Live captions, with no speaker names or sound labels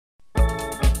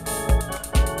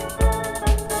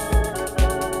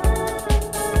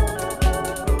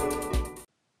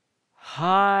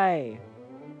Hi!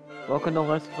 Welcome to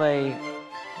Let's Play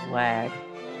Lag.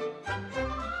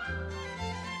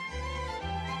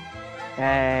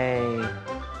 Hey.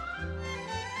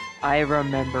 I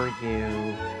remember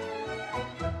you.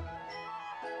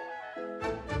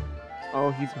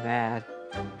 Oh, he's mad.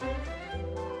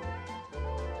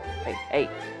 Hey.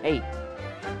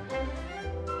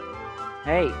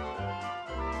 Hey!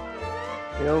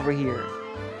 Get over here.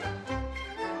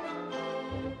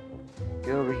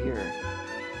 Get over here.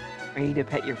 I need to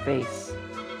pet your face.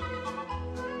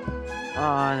 Come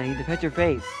on, I need to pet your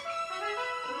face.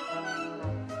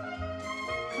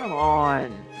 Come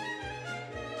on.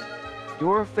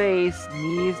 Your face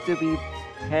needs to be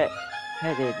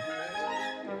petted.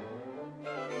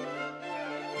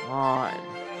 Come on.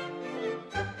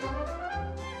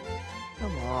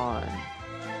 Come on.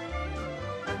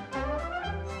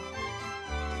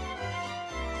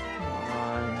 Come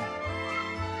on.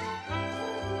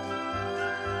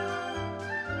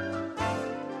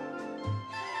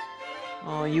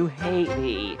 Oh, you hate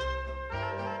me.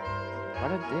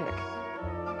 What a dick.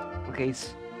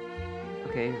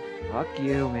 Okay, fuck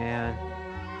you, man.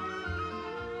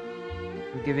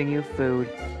 I'm giving you food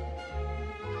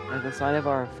as a sign of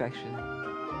our affection.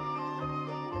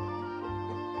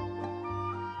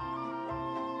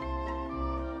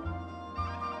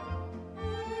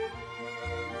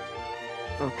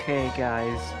 Okay,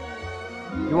 guys.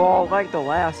 You all liked the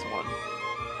last one.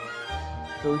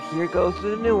 So here goes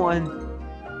to the new one.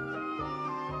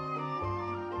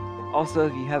 Also,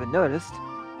 if you haven't noticed,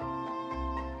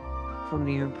 from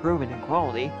the improvement in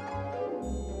quality,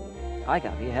 I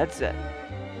got me a headset.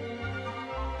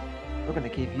 We're gonna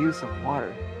give you some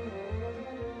water.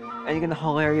 And you're gonna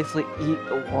hilariously eat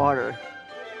the water.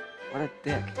 What a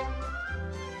dick.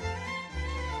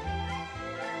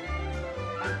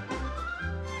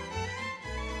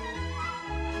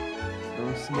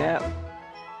 Oh snap.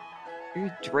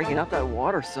 You're drinking up that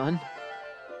water, son.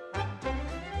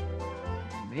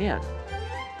 Man,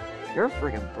 you're a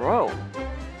freaking bro.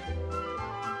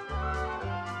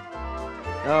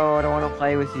 No, I don't want to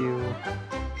play with you.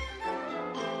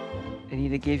 I need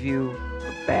to give you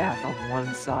a bath on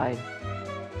one side.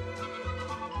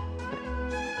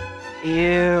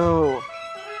 Ew!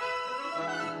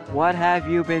 What have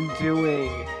you been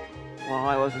doing while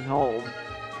I wasn't home?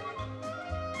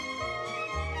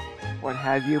 What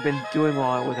have you been doing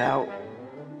while I was out?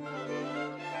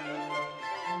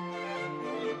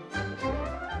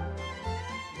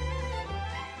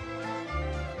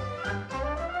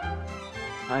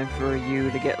 Time for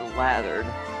you to get lathered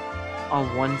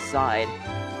on one side.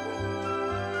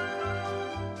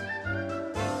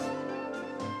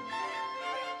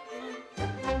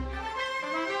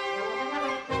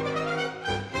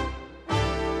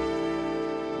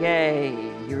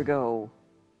 Yay, here we go.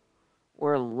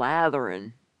 We're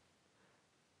lathering.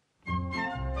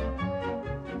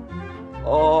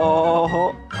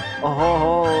 Oh,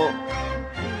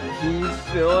 he's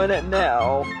feeling it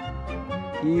now.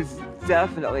 He's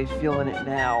definitely feeling it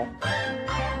now.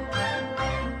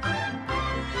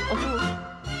 Also,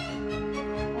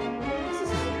 this is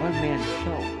a one-man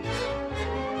show.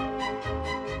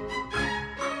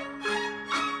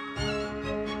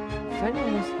 If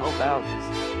anyone wants to help out,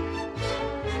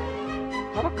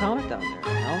 drop a comment down there,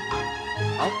 you know?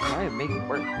 I'll try and make it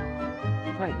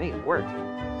work.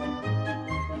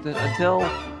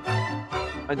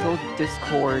 Until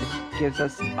Discord gives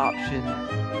us the option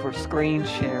for screen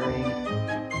sharing,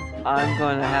 I'm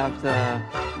gonna have to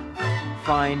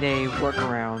find a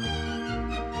workaround.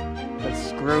 But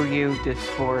screw you,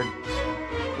 Discord.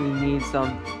 We need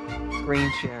some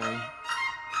screen sharing.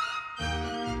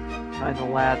 Time to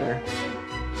lather.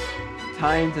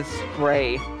 Time to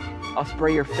spray. I'll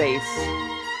spray your face.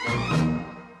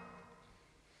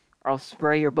 I'll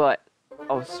spray your butt.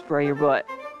 I'll spray your butt.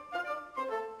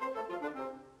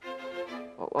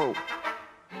 Oh.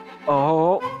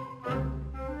 Oh.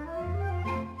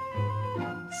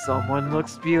 Someone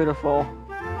looks beautiful.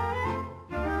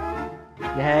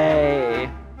 Yay.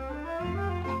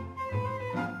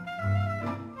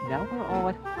 Now we're all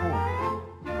at home.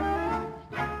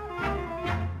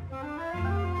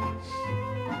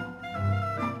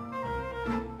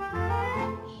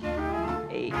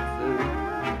 Hey, food.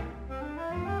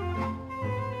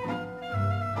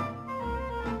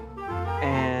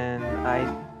 And I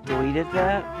deleted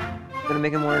that. I'm gonna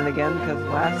make him learn again because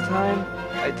last time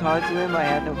I talked to him, I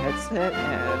had no headset,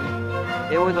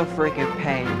 and it was a freaking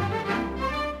pain.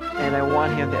 And I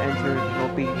want him to enter the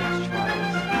obedience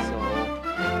trials, so...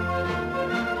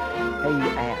 Hey, you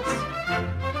ass.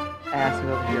 Ass, get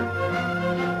over here.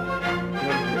 Get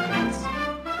over here, ass.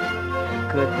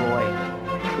 Good boy.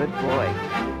 Good boy.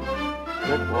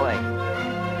 Good boy.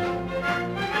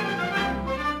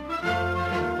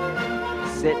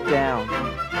 Sit down.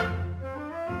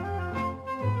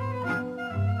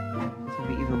 This will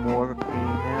be even more of a pain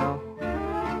now.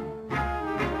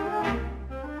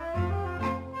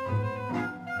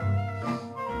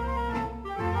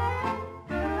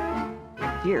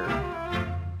 Here.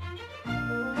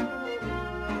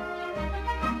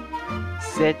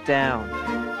 Sit down.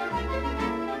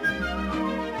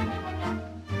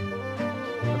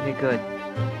 Okay, good.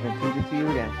 I'm gonna teach it to you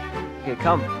again. Okay,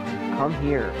 come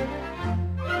here.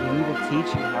 We need to teach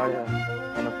you how to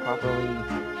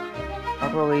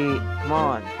properly, come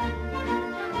on.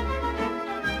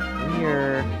 Come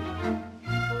here.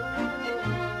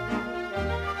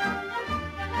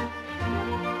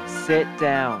 Sit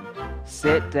down.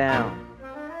 Sit down.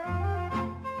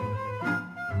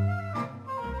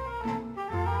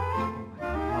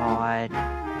 God.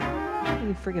 Are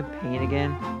you freaking pain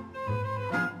again?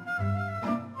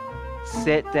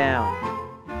 Sit down.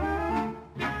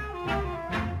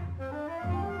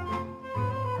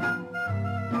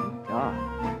 God.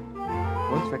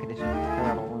 Voice recognition is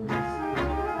terrible on this.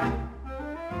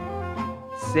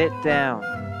 Sit down.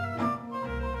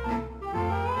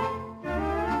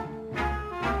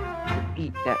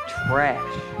 Eat that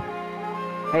trash.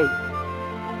 Hey.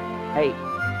 Hey.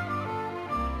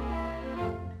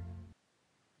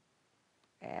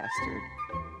 Bastard.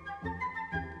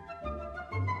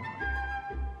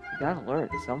 You gotta learn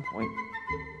at some point.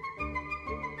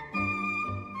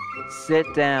 Sit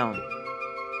down.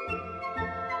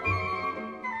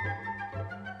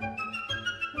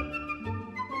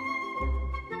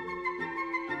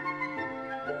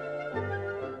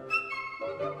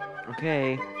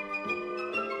 Okay.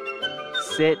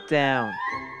 Sit down.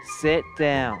 Sit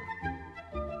down.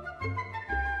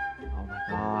 Oh my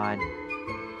God.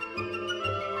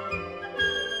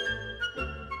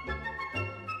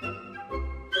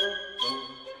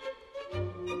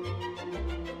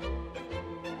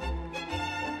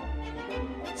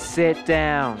 Sit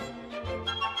down.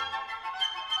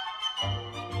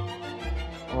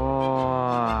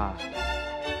 Oh.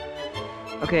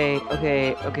 Okay.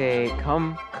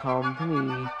 Come to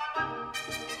me.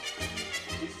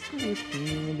 This is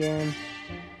peeing again.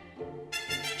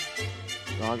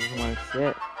 Dog doesn't want to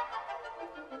sit.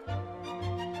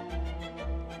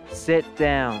 Sit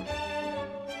down.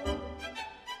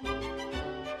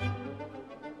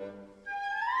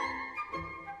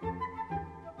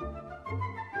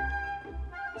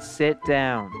 Sit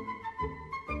down.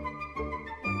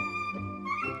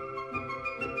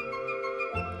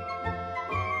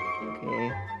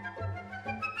 Okay.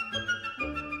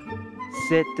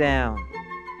 Sit down.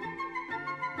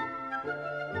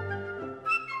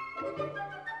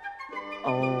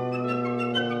 Oh.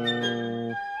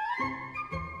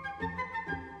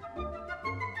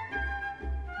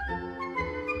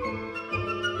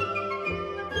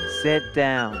 Sit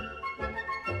down.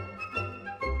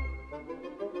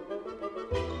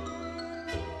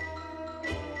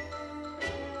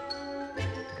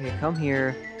 Okay, come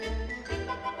here.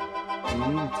 We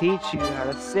need to teach you how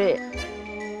to sit.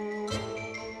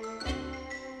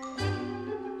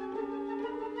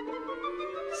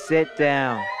 Sit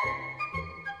down.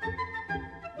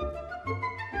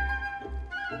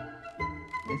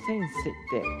 It's saying sit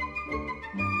dick.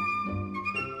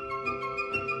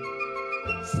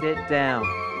 Sit down.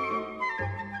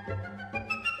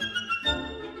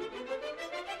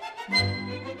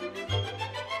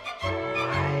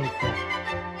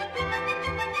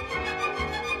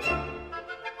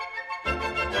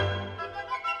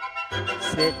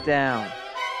 Sit down.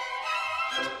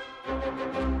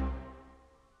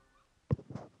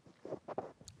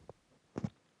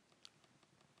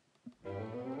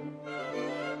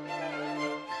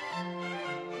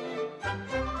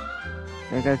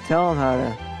 I gotta tell him how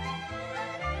to.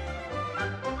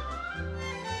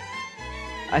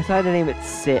 I decided to name it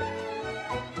Sit.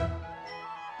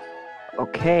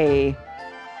 Okay.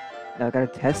 Now I gotta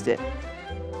test it.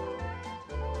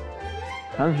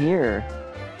 Come here.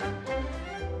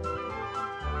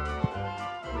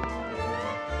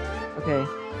 Okay.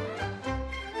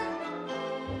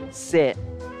 Sit.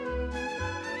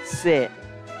 Sit.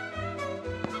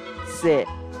 Sit.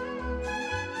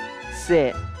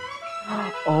 Sit.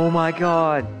 Oh my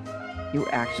God. You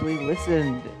actually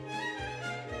listened.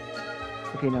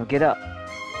 Okay, now get up.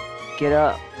 Get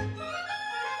up.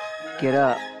 Get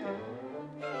up.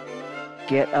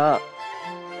 Get up.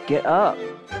 Get up.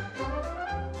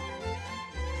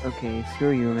 Okay,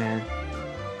 screw you, man.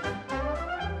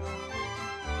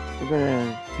 We're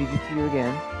gonna teach it to you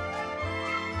again.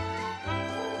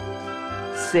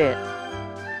 Sit.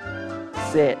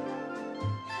 Sit.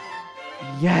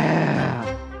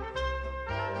 Yeah!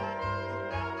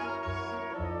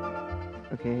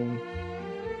 Okay.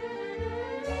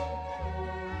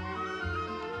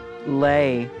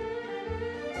 Lay.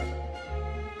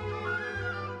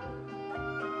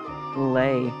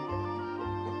 Lay.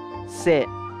 Sit.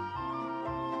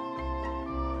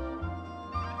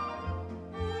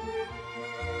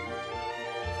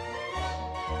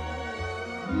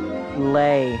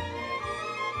 Lay.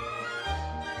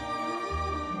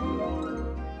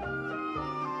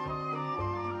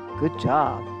 Good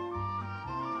job.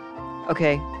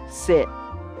 Okay, sit.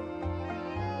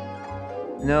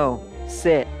 No,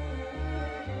 sit.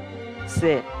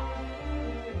 Sit.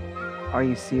 Are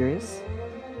you serious?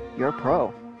 You're a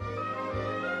pro.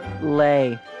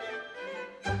 Lay.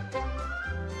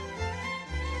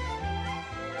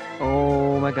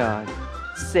 Oh my god.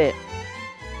 Sit.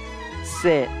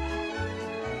 Sit.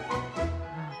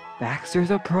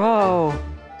 Baxter's a pro.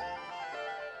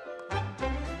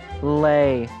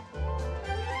 Lay.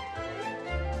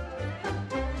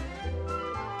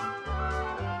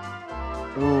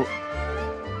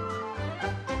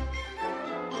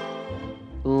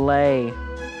 Lay.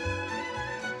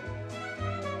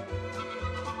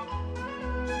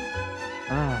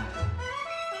 Ah.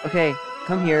 Okay,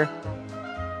 come here.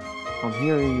 Come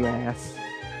here, you ass.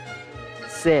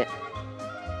 Sit.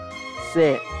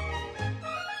 Sit.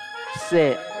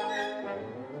 Sit.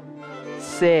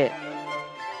 Sit.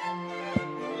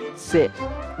 Sit.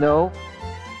 No.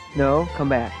 No, come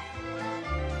back.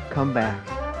 Come back.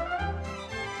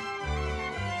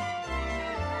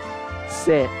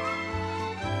 Sit.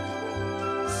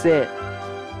 Sit.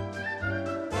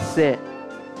 Sit.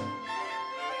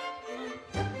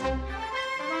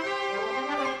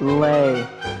 Lay.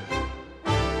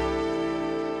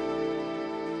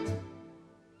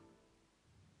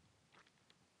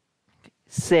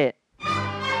 Sit.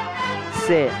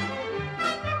 Sit.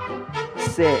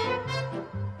 Sit.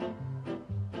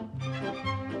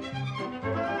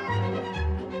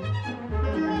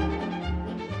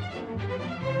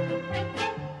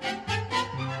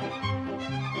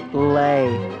 Lay.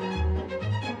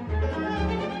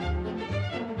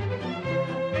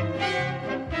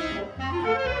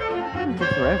 It took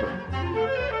forever.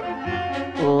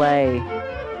 Lay.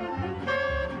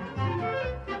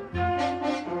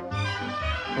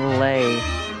 Lay.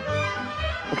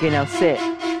 Okay, now sit.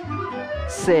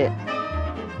 Sit.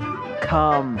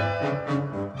 Come.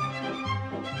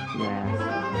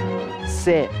 Yes.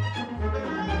 Sit.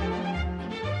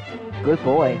 Good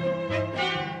boy.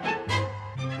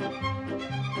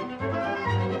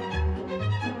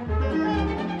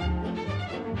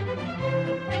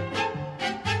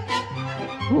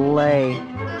 Lay.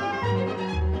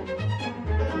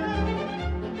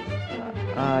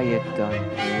 You're done.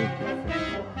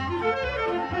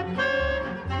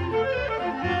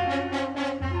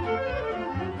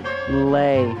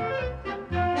 Lay.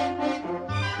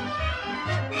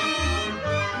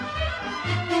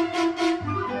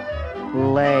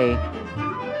 Lay.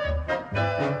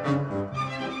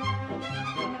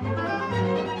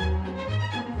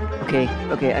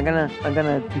 Okay, I'm gonna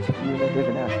teach you a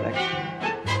different aspect.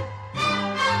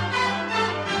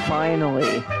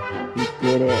 Finally, you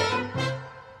did it.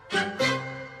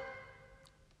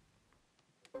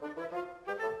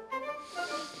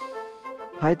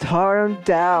 I tore him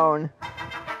down.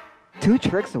 2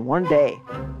 tricks in 1 day.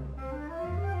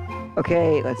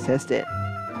 Okay, let's test it.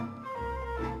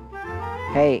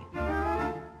 Hey.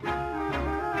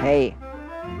 Hey.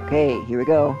 Okay, here we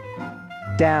go.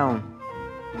 Down.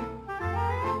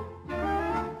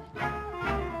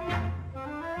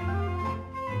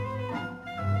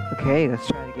 Okay, let's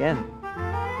try it again.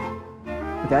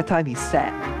 But that time he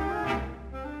sat.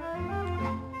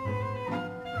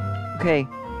 Okay.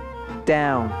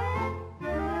 Down.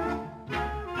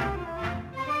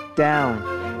 Down.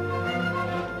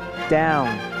 Down.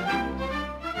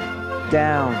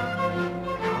 Down.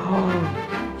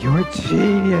 Oh, you're a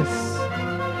genius.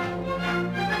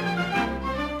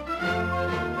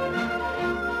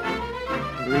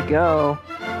 Here we go.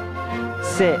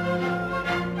 Sit.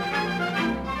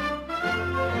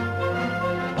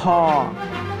 Paw.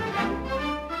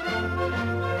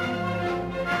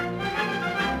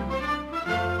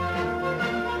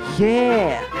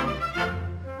 Yeah!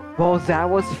 Well, that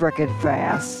was frickin'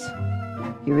 fast.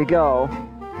 Here we go.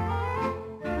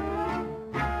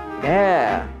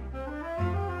 Yeah!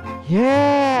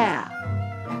 Yeah!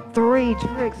 3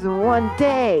 tricks in 1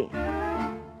 day!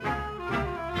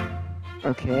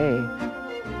 Okay.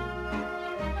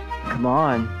 Come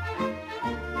on.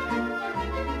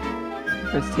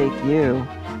 Let's take you.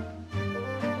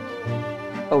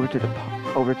 over to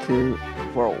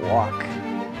for a walk.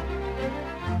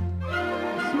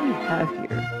 Let's see what we have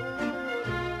here.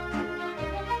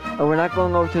 Oh, we're not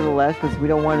going over to the left because we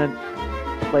don't want to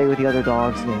play with the other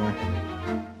dogs there.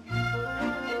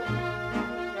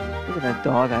 Look at that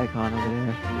dog icon over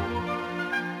there.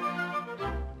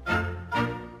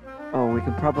 Oh, we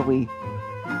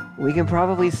can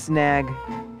probably snag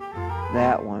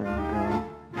that one.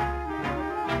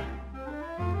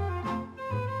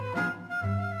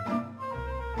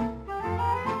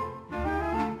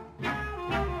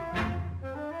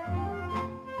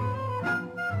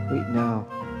 Wait, no.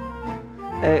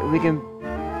 We can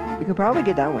probably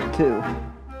get that one too.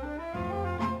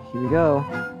 Here we go.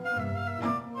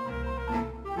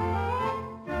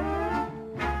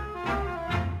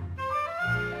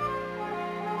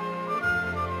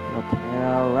 We'll plan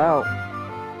our route.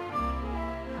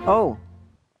 Oh,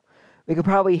 we could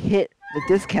probably hit the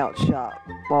discount shop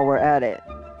while we're at it.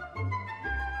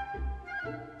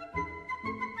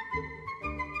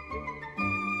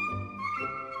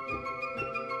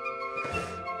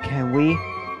 Can we?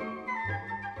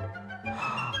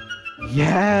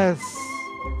 Yes!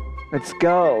 Let's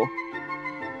go!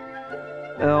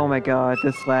 Oh my god,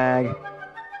 this lag.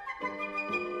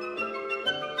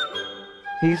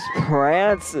 He's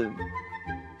prancing!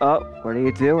 Oh, what are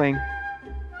you doing?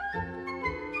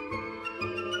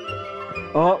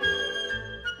 Oh!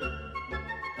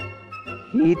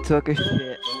 He took a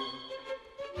shit.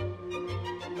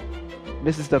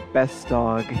 This is the best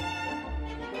dog.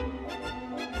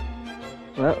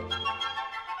 Well,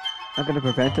 I'm gonna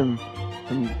prevent him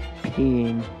from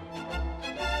peeing.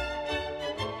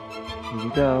 Here we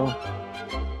go.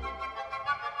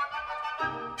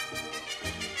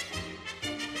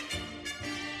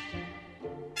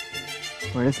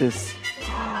 What is this?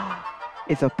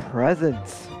 It's a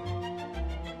present.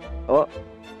 Oh,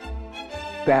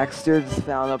 Baxter just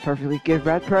found a perfectly gift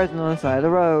wrapped present on the side of the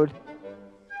road.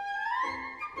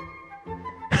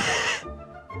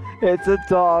 It's a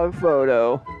dog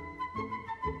photo.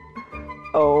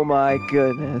 Oh my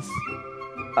goodness.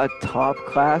 A top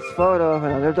class photo of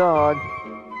another dog.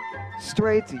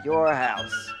 Straight to your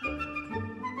house.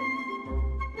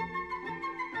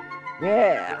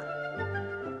 Yeah.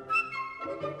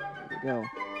 Here we go.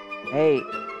 Hey,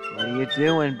 what are you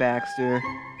doing, Baxter?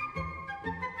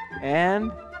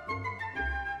 And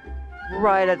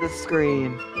right at the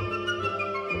screen.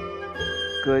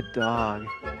 Good dog.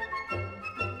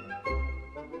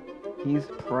 He's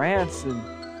prancing.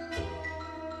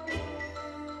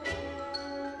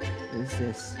 What is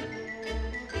this?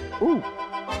 Ooh,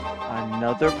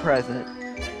 another present.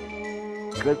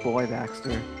 Good boy,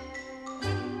 Baxter.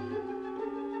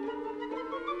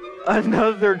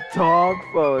 Another dog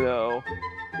photo.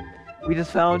 We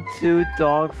just found 2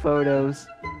 dog photos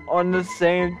on the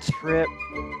same trip.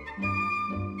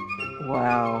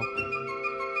 Wow.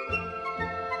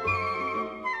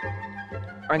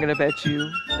 I'm gonna bet you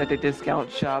that the discount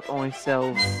shop only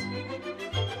sells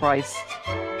priced,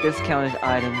 discounted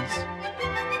items.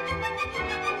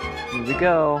 Here we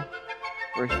go.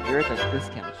 We're here at the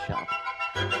discount shop.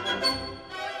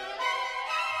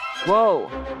 Whoa!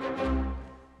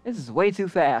 This is way too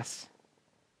fast.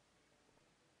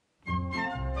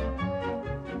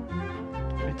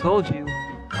 I told you,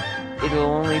 it'll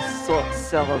only sell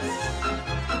us.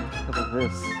 Look at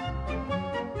this.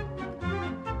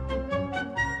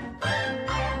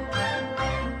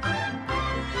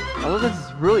 Although this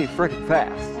is really freaking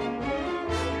fast.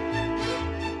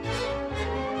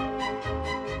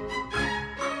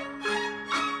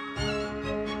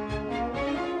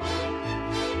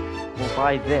 We'll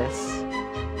buy this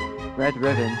red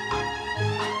ribbon.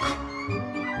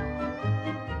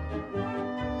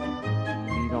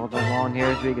 Need all the long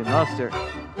hairs we can muster.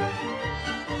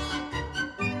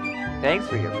 Thanks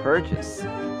for your purchase.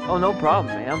 Oh, no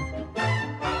problem, ma'am.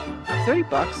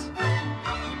 $30.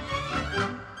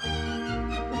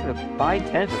 Buy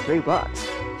 10 for $3.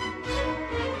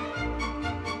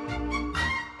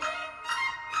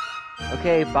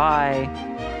 Okay, bye.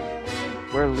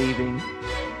 We're leaving.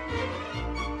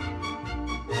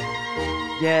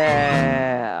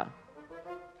 Yeah.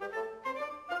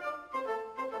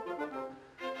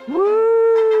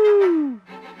 Woo!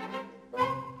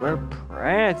 We're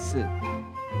prancing.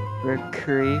 We're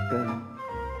creeping.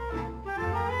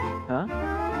 Huh?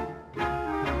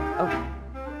 Oh.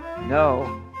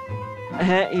 No.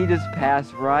 He just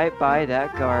passed right by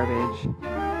that garbage.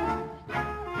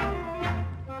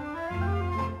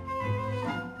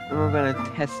 And we're gonna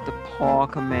test the paw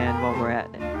command while we're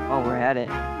at it.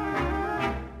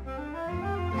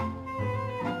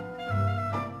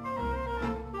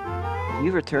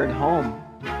 You've returned home.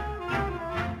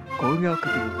 Going out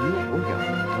could be a real workout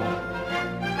for the dog.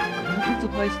 Go to the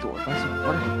supply store, buy some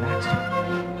water for Baxter.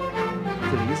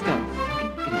 Today's not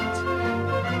fucking idiot.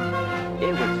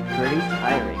 It was pretty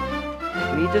tiring.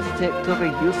 We just took a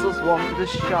useless walk to the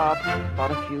shop, bought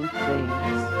a few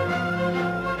things.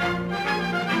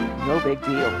 No big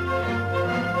deal.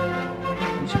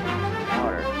 We should get some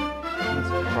water. He's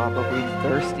probably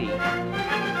thirsty.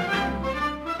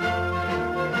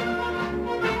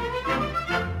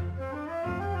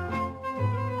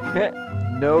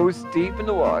 Nose deep in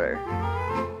the water.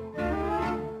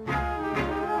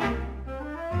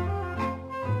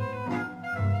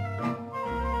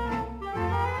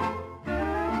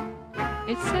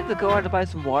 It said to go out to buy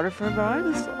some water for him, but I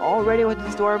just already went to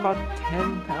the store and bought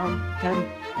 10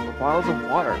 bottles of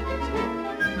water.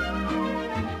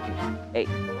 Hey,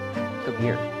 come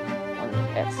here. On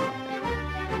S.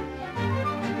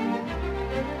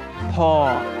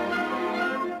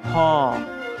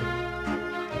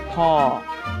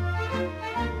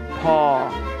 Paw.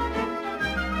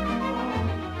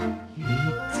 He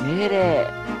did it.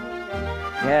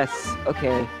 Yes,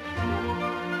 okay.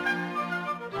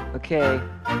 Okay.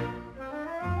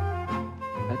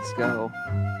 Let's go.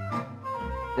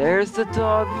 There's the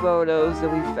dog photos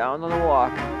that we found on the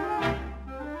walk.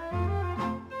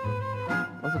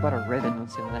 What's about a ribbon?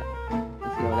 Let's see how that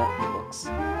looks.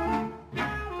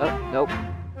 Oh, nope.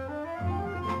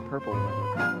 Purple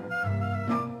leather color.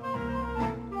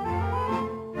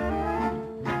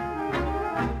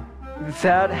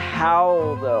 That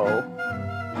howl, though.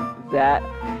 That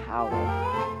howl.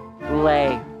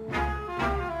 Lay.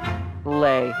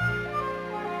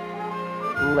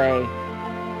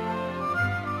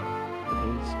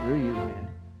 Okay, screw you, man.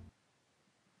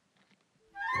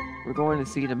 We're going to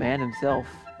see the man himself.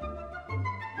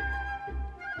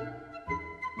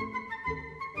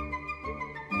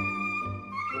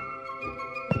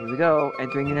 Here we go,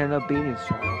 entering in an obedience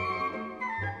trial.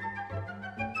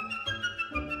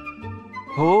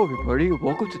 Hello everybody, and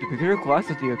welcome to the beginner class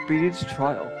of the obedience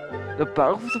trial. The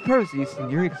battle for supremacy is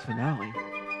nearing its finale.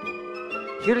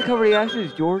 Here to cover the action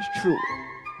is yours truly,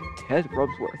 Ted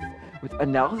Rubsworth, with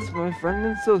analysis from my friend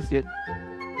and associate,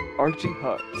 Archie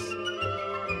Hugs.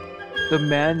 The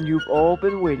man you've all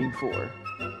been waiting for.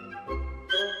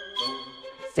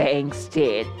 Thanks,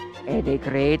 Ted, and a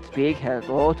great big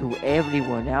hello to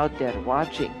everyone out there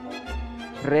watching.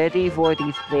 Ready for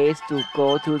this place to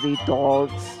go to the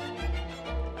dogs?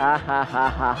 Ha ha ha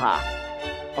ha ha.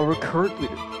 Our current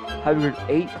leader, having earned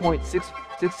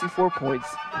 8.64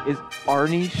 points, is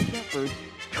Arnie Shepherd's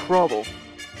Trouble.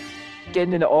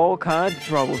 Getting into all kinds of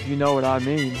trouble, if you know what I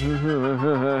mean.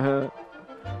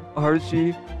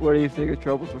 Archie, what do you think of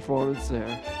Trouble's performance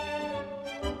there?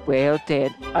 Well,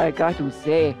 Ted, I got to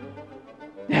say,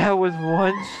 that was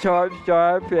one sharp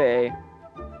A.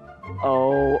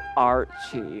 Oh,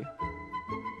 Archie.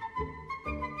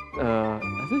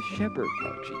 As a shepherd,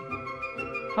 Archie.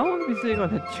 How long have you been sitting on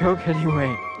that joke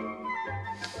anyway?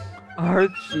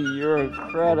 Archie, you're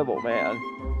incredible, man.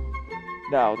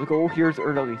 Now, the goal here is to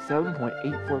earn only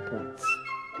 7.84 points.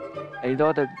 And you know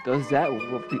what that does that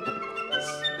with the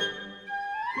points.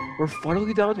 We're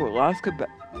finally down to our last combat.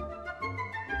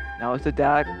 Now it's the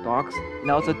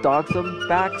dogsome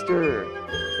Baxter.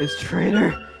 His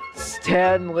trainer,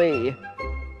 Stanley.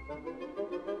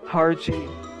 Archie,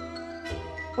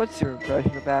 what's your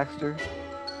impression of Baxter?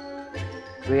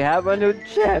 We have a new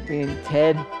champion,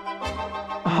 Ted.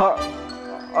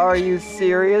 Are you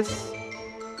serious?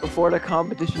 Before the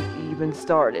competition even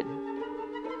started.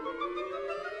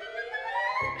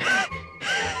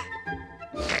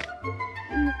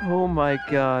 Oh my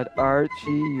god, Archie,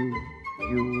 you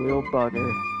little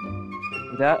bugger.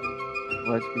 With that,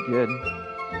 let's begin.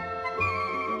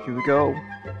 Here we go.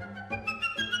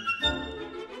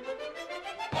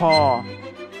 Paw.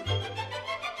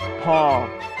 Paw.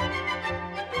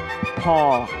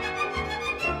 Paw.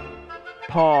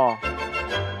 Paw.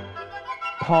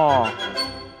 Paw.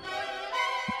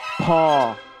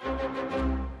 Paw.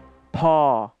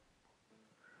 Paw.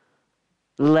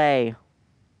 Lay.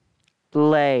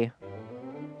 Lay.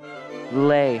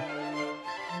 Lay.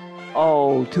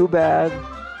 Oh, too bad.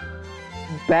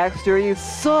 Baxter, you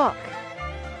suck.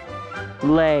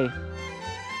 Lay.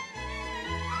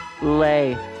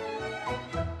 Lay.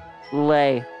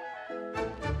 Lay.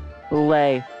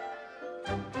 Lay.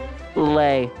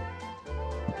 Lay.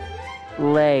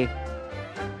 Lay.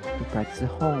 You practice at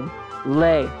home.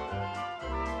 Lay.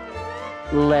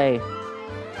 Lay.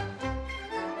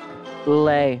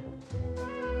 Lay.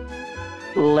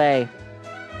 Lay.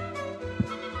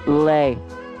 Lay.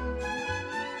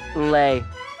 Lay.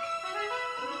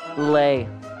 Lay.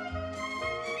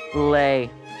 Lay.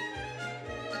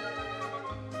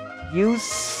 You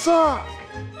suck!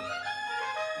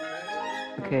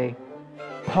 Okay.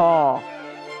 Paw.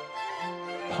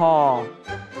 Paw.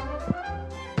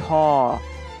 Paw.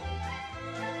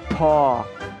 Paw.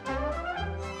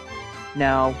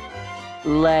 Now,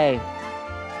 lay.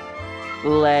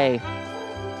 Lay.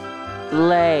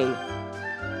 Lay.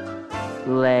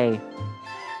 Lay.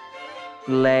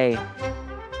 Lay.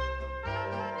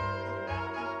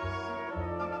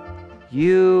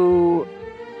 You...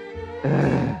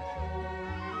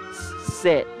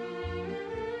 Sit.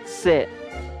 Sit.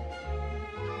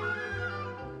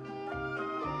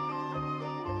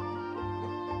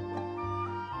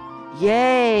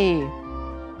 Yay!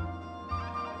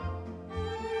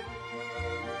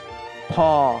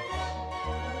 Paw.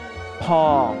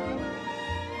 Paw.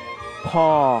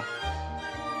 Paw.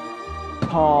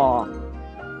 Paw.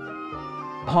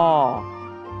 Paw.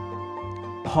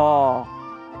 Paw.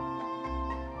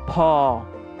 Paw.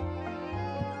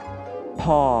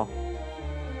 Paw.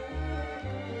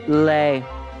 Lay.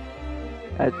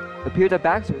 It appeared that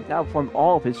Baxter has now performed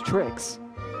all of his tricks.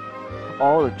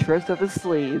 All the tricks of his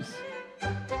sleeves.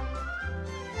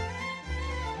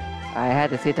 I had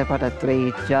to sit about the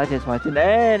 3 judges once. And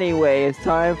anyway, it's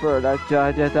time for the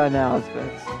judges'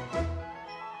 announcements.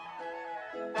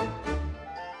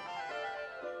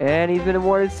 And he's been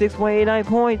awarded 6.89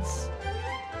 points.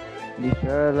 He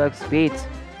sure looks beat.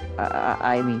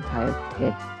 I mean, tired.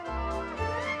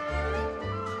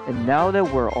 And now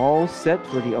that we're all set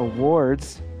for the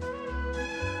awards,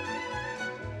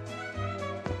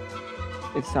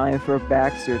 it's time for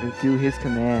Baxter to do his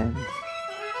commands.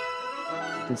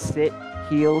 To sit,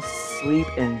 heal, sleep,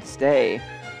 and stay.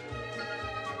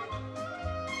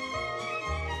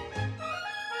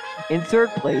 In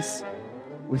 3rd place,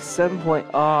 with 7 point...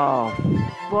 Oh,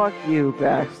 fuck you,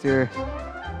 Baxter.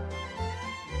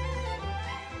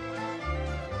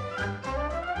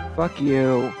 Fuck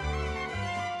you.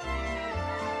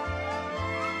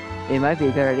 It might be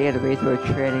a good idea to read through a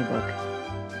training book.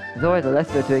 There's always a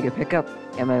lesson or two you can pick up.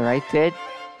 Am I right, Sid?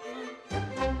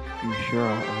 You sure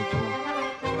are, Archie.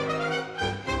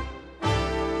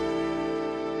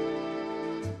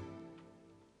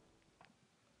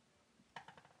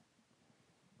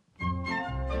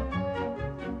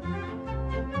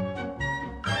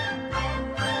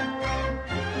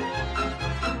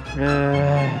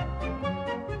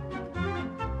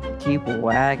 Keep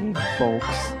wagging,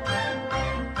 folks.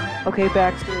 Okay,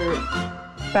 Baxter.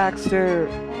 Baxter.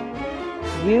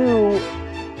 You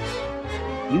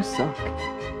suck.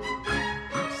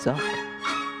 You suck.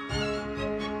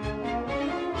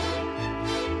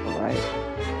 Alright.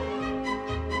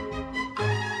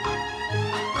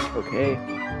 Okay.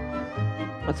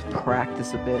 Let's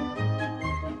practice a bit.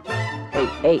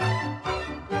 Hey.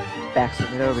 Baxter,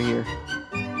 get over here.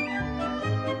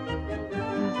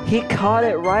 He caught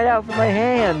it right out from my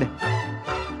hand!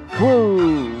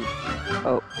 Woo!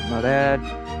 Oh, my bad.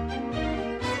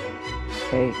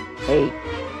 Hey.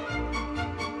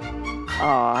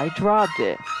 Aw, I dropped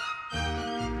it.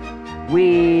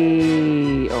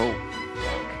 Oh,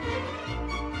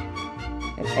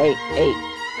 fuck. Hey.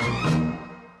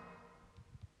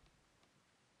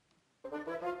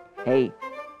 Hey.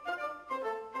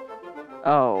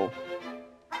 Oh.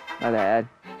 My bad.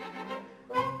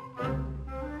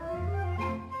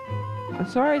 I'm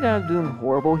sorry that I'm doing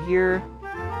horrible here.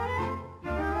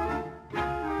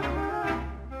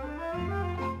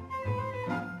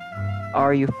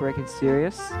 Are you freaking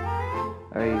serious?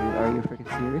 Are you freaking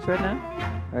serious right now?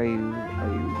 Are you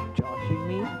joshing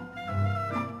me?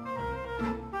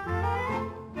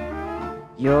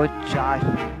 You're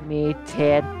joshing me,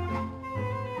 Ted.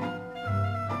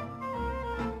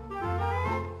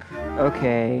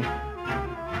 Okay.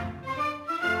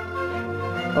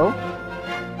 Oh?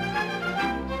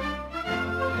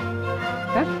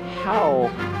 That's how.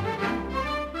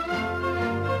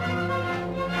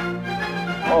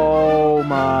 Oh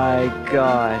my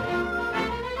god.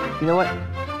 You know what?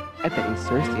 I bet he's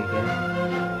thirsty again.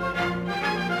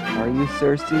 Are you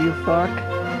thirsty, you fuck?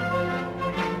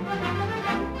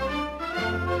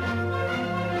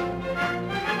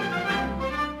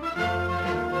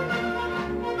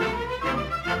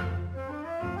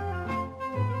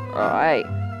 Alright.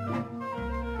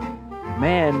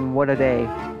 Man, what a day.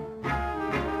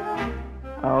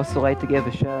 I also like to give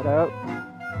a shout out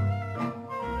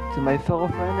to my fellow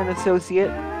friend and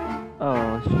associate.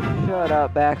 Oh, shut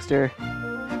up, Baxter.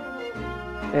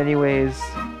 Anyways,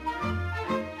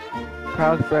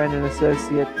 proud friend and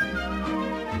associate,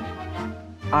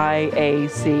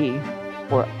 IAC,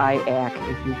 or IAC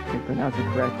if you can pronounce it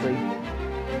correctly.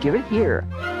 Give it here.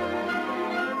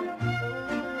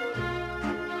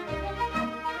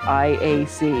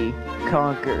 IAC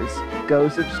conquers. Go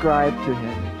subscribe to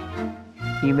him.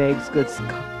 He makes good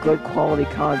quality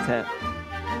content.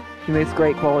 He makes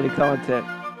great quality content.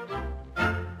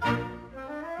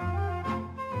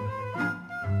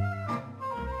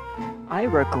 I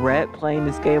regret playing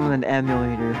this game on an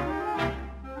emulator.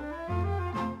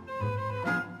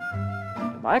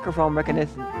 The microphone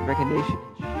recognition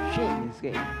is shit in this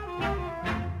game.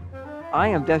 I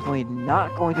am definitely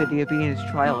not going to the obedience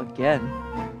trial again.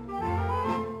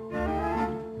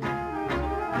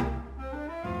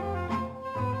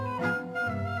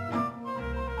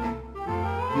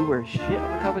 You are shit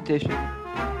at the competition.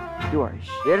 You are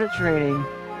shit at training.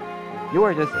 You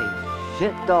are just a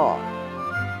shit dog.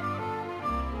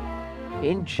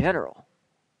 In general.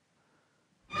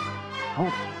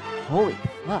 Holy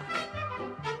fuck.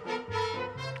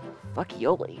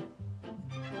 Fuck-yoli.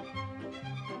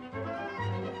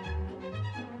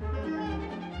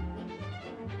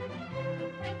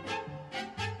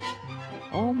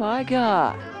 Oh my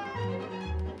god.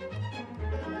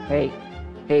 Hey.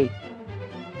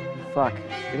 Fuck.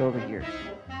 Get over here.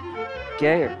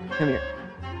 Get here. Come here.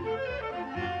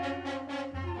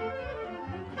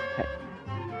 Hey.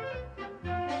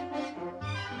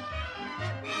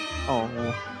 Oh.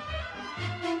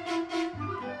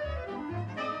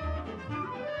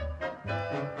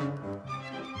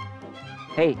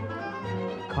 Hey.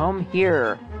 Come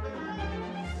here.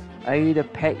 I need to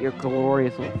pet your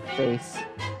glorious little face.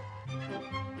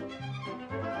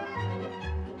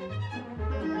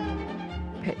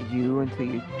 Pet you until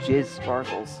your jizz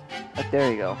sparkles. But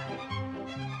there you go.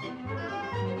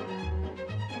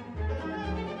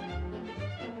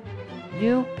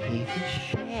 You piece of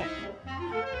shit.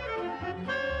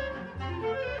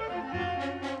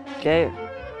 Okay.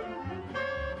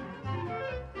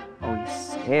 Oh,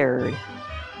 he's scared.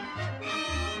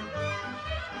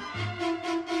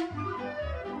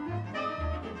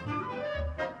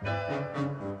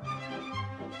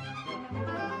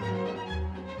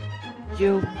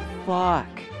 You fuck.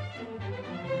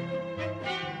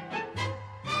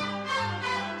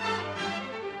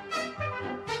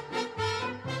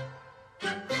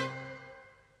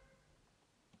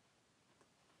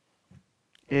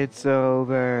 It's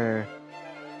over.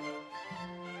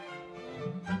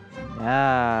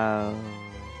 Now.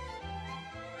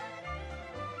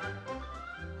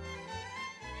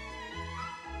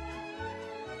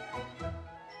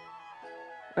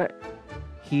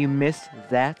 He missed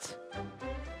that?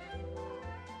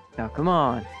 Now, come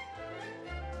on.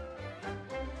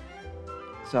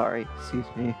 Sorry, excuse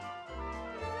me.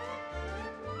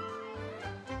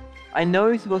 I know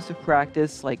you're supposed to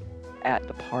practice, like, at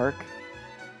the park.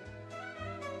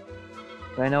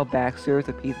 But I know Baxter is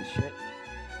a piece of shit.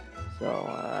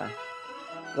 So,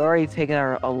 we've already taken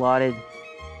our allotted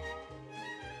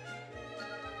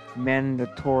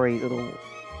mandatory little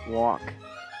walk.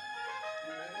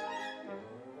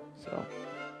 So.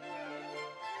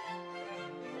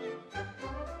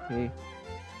 Okay.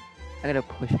 I gotta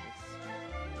push this.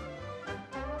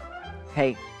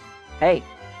 Hey. Hey!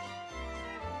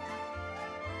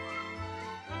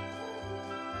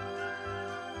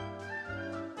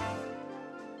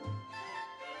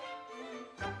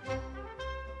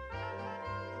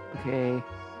 Okay.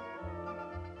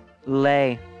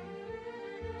 Lay.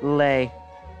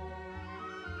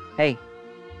 Hey.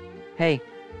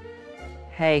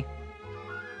 Hey.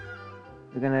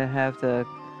 You're gonna have to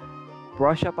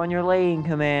brush up on your laying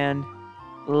command.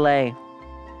 Lay.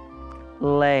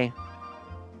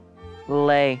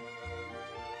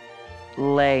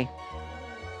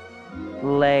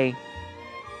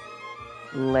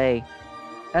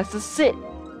 That's the sit.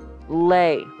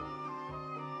 Lay.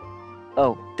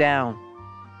 Oh, down.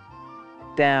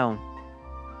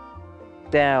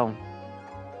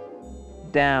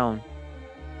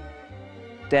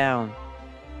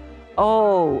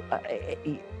 Oh,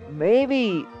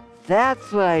 maybe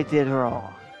that's what I did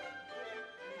wrong.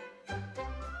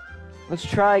 Let's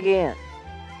try again.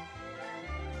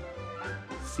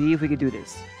 See if we can do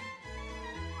this.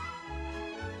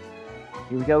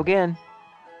 Here we go again.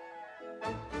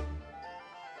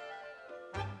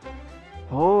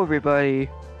 Hello, everybody.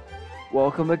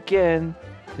 Welcome again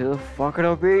to the fucking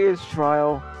obedience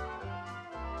trial.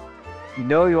 You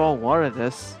know you all wanted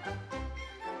this.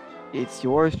 It's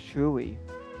yours truly,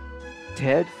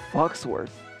 Ted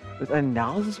Foxworth, with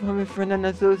analysis from my friend and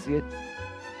associate,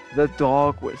 the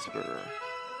Dog Whisperer.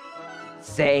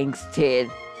 Thanks,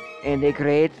 Ted, and a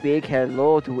great big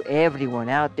hello to everyone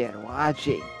out there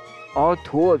watching, all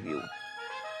two of you.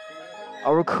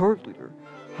 Our current leader,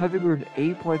 having earned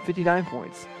 8.59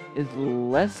 points, is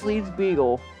Leslie's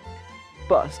Beagle,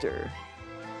 Buster.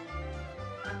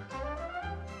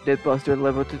 Did Buster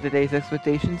live up to today's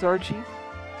expectations, Archie?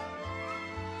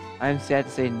 I'm sad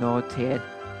to say no, Ted.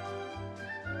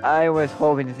 I was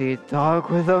hoping to see a dog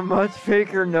with a much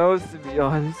bigger nose, to be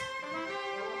honest.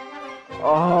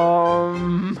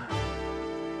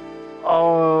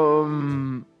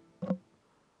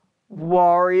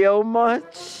 Wario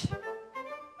much?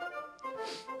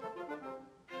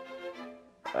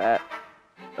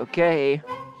 Okay,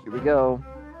 here we go.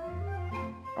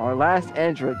 Our last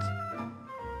entrant,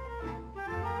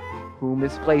 who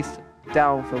misplaced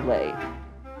down fillet.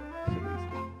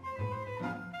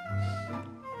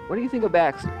 What do you think of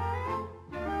Baxter?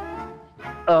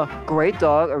 Great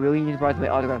dog. I really need to write my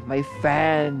autograph. My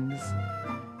fans.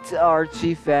 To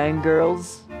Archie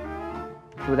fangirls.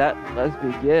 With that, let's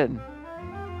begin.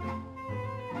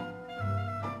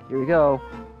 Here we go.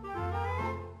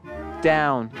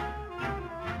 Down.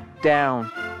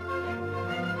 Down.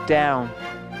 Down.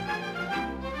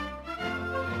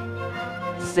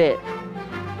 Sit.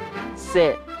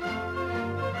 Sit.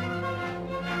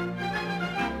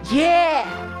 Yeah!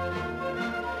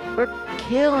 We're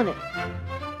killing it.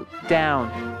 Down.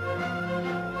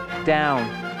 Down.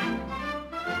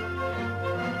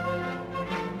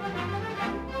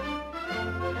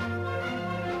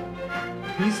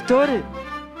 He stood it.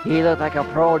 He looked like a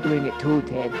pro doing it too,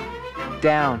 Ted.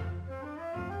 Down.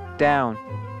 Down.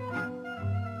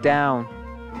 Down.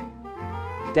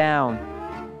 Down.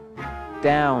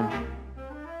 Down.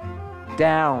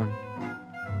 Down.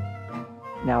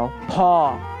 Now,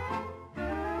 paw.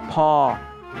 Paw.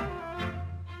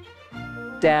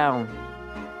 Down.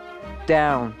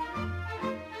 Down.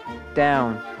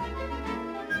 Down.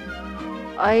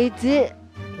 He did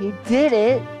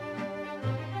it.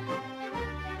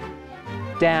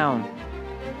 Down.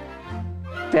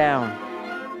 Down.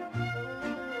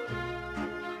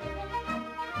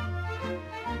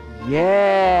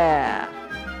 Yeah.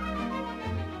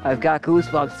 I've got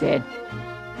goosebumps, Ted.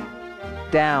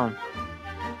 Down.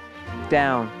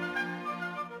 Down.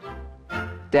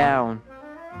 Down.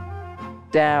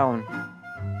 Down.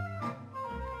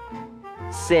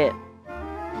 Sit.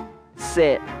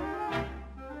 Sit.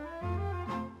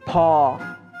 Paw.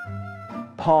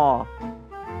 Paw.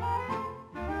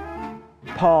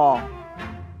 Paw.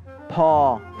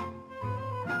 Paw.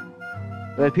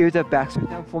 It appears that Baxter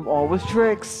now performed all of his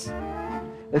tricks.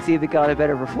 Let's see if he got a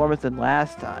better performance than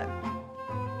last time.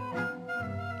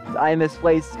 I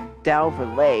misplaced down for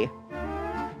lay.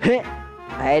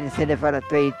 I had to sit in front of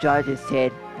 3 judges,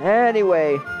 Ted.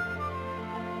 Anyway.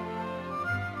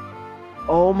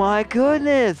 Oh my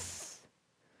goodness!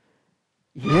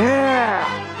 Yeah!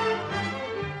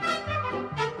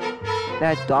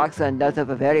 That dachshund does have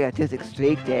a very artistic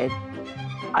streak, Ted.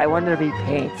 I wonder if he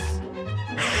paints.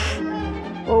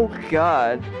 Oh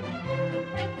god.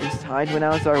 It's time to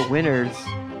announce our winners.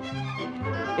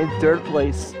 In 3rd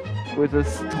place, with a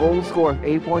total score of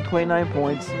 8.29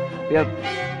 points, we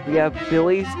have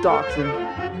Billy's Dachshund,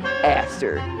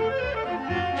 Aster.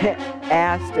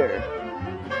 Aster.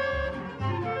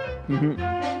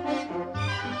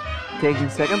 Taking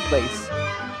 2nd place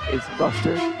is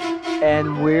Buster,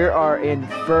 and we are in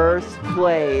 1st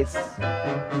place.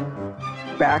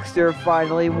 Baxter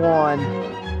finally won.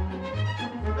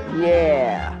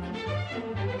 Yeah.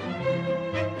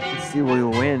 Let's see what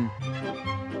we'll win.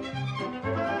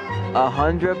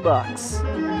 $100.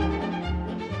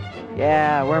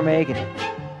 Yeah, we're making it.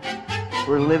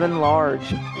 We're living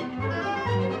large.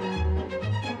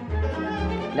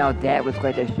 Now that was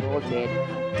quite a show, Ted.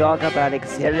 Talk about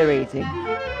exhilarating.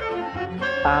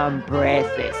 I'm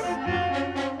breathless.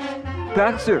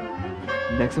 Baxter,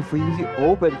 next up for you is the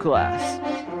open class.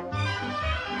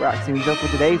 Waxing these up for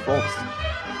today, folks.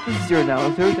 This is your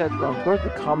announcer, Ted Runkler, the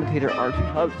commentator Archie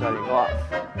Hub signing off.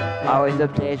 Always a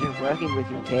pleasure working with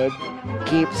you, Ted.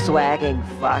 Keep swagging,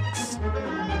 fucks.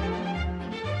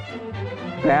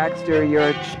 Baxter, you're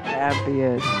a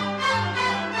champion.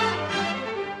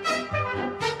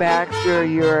 Baxter,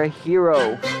 you're a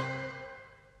hero.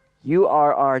 You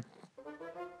are our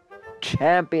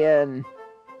champion.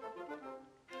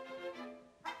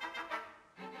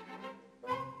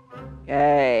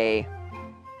 Yay.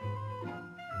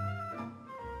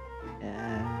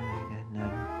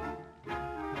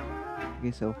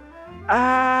 Okay, so.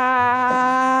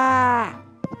 Ah!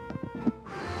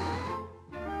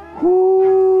 Woo!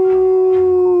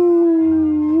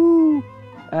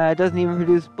 It doesn't even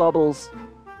produce bubbles.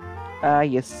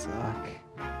 You suck.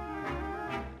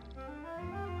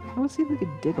 Let's see if we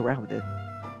can dig around with it.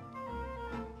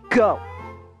 Go!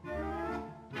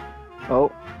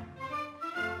 Oh.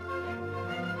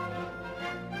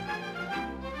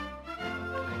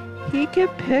 He can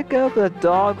pick up a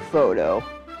dog photo.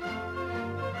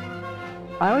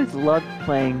 I always loved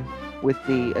playing with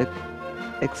the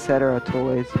etc.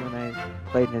 toys when I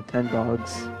played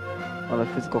Nintendogs on a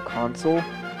physical console.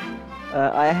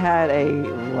 I had a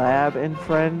Lab and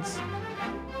Friends.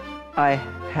 I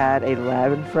had a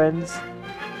Lab and Friends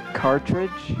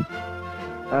cartridge.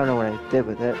 I don't know what I did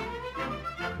with it,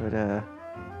 but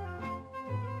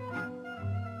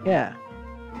yeah.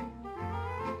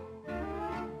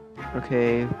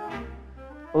 Okay,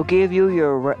 we'll give you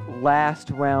your last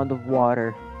round of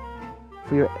water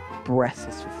for your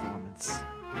breathless performance.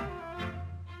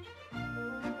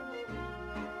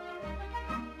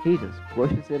 He just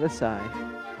pushes it aside.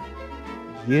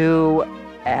 You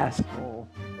asshole.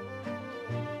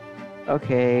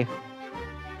 Okay.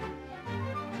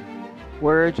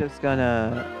 We're just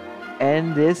gonna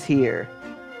end this here.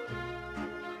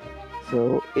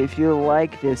 So, if you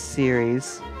like this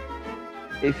series,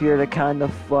 if you're the kind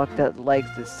of fuck that likes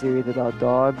this series about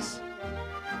dogs,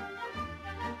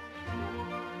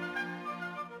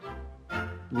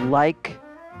 like,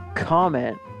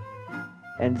 comment,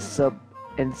 and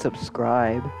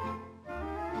subscribe.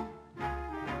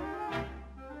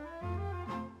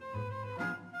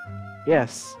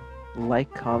 Yes,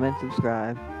 like, comment,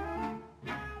 subscribe.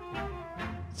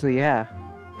 So yeah,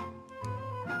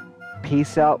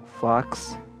 peace out,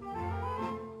 fucks.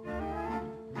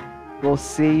 We'll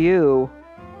see you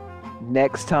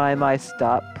next time I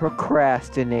stop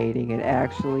procrastinating and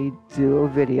actually do a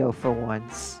video for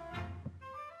once.